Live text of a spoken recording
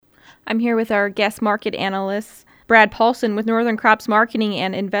I'm here with our guest market analyst, Brad Paulson with Northern Crops Marketing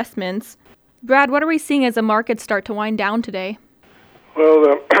and Investments. Brad, what are we seeing as the markets start to wind down today? Well,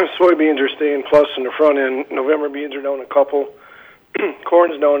 the soybeans are staying plus in the front end. November beans are down a couple.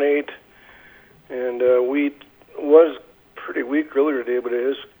 Corn's down 8. And wheat was pretty weak earlier today, but it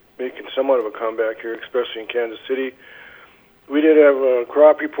is making somewhat of a comeback here, especially in Kansas City. We did have a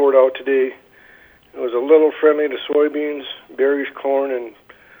crop report out today. It was a little friendly to soybeans, bearish corn, and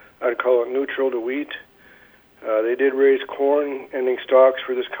I'd call it neutral to wheat. They did raise corn ending stocks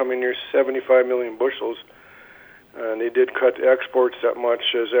for this coming year 75 million bushels. And they did cut exports that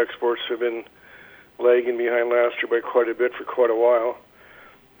much, as exports have been lagging behind last year by quite a bit for quite a while.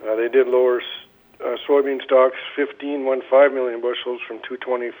 They did lower soybean stocks 15 million bushels from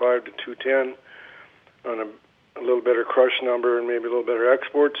 225 to 210 on a little better crush number and maybe a little better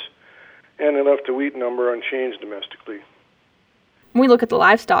exports. And they left the wheat number unchanged domestically. When we look at the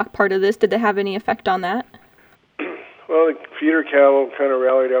livestock part of this, did they have any effect on that? Well, the feeder cattle kind of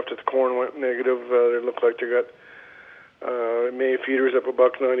rallied after the corn went negative. They looked like they got May feeders up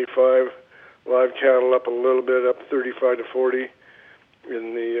 $1.95, live cattle up a little bit, up 35 to 40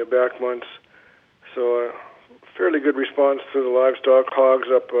 in the back months. So fairly good response to the livestock. Hogs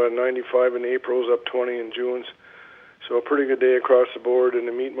up 95 in April's, up 20 in June's. So a pretty good day across the board in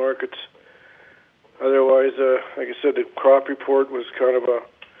the meat markets. Otherwise, like I said, the crop report was kind of a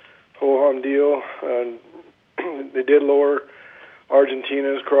ho-hum deal. They did lower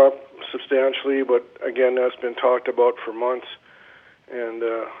Argentina's crop substantially, but again, that's been talked about for months. And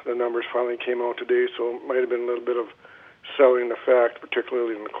the numbers finally came out today, so it might have been a little bit of selling the fact,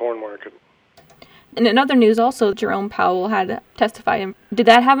 particularly in the corn market. And in other news also, Jerome Powell had testified. Did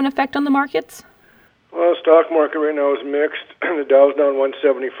that have an effect on the markets? Well, the stock market right now is mixed. The Dow's down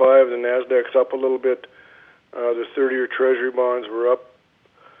 175, the Nasdaq's up a little bit. The 30-year Treasury bonds were up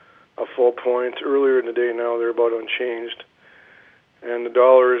a full point earlier in the day. Now they're about unchanged, and the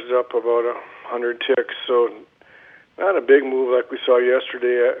dollar is up about 100 ticks. So not a big move like we saw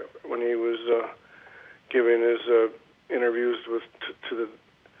yesterday when he was giving his interviews to the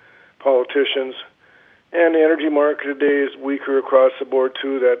politicians. And the energy market today is weaker across the board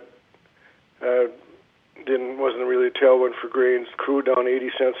too. That wasn't really a tailwind for grains. Crude down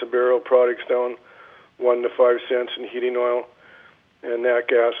 80 cents a barrel, products down 1 to 5 cents in heating oil, and nat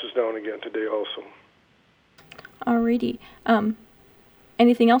gas is down again today also. Alrighty.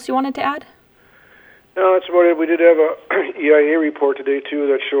 Anything else you wanted to add? No, that's about it. We did have a EIA report today too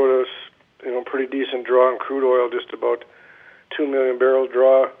that showed us, pretty decent draw in crude oil, just about 2 million barrels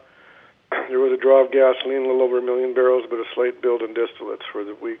draw. There was a draw of gasoline, a little over 1 million barrels, but a slight build in distillates for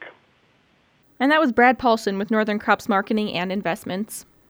the week. And that was Brad Paulson with Northern Crops Marketing and Investments.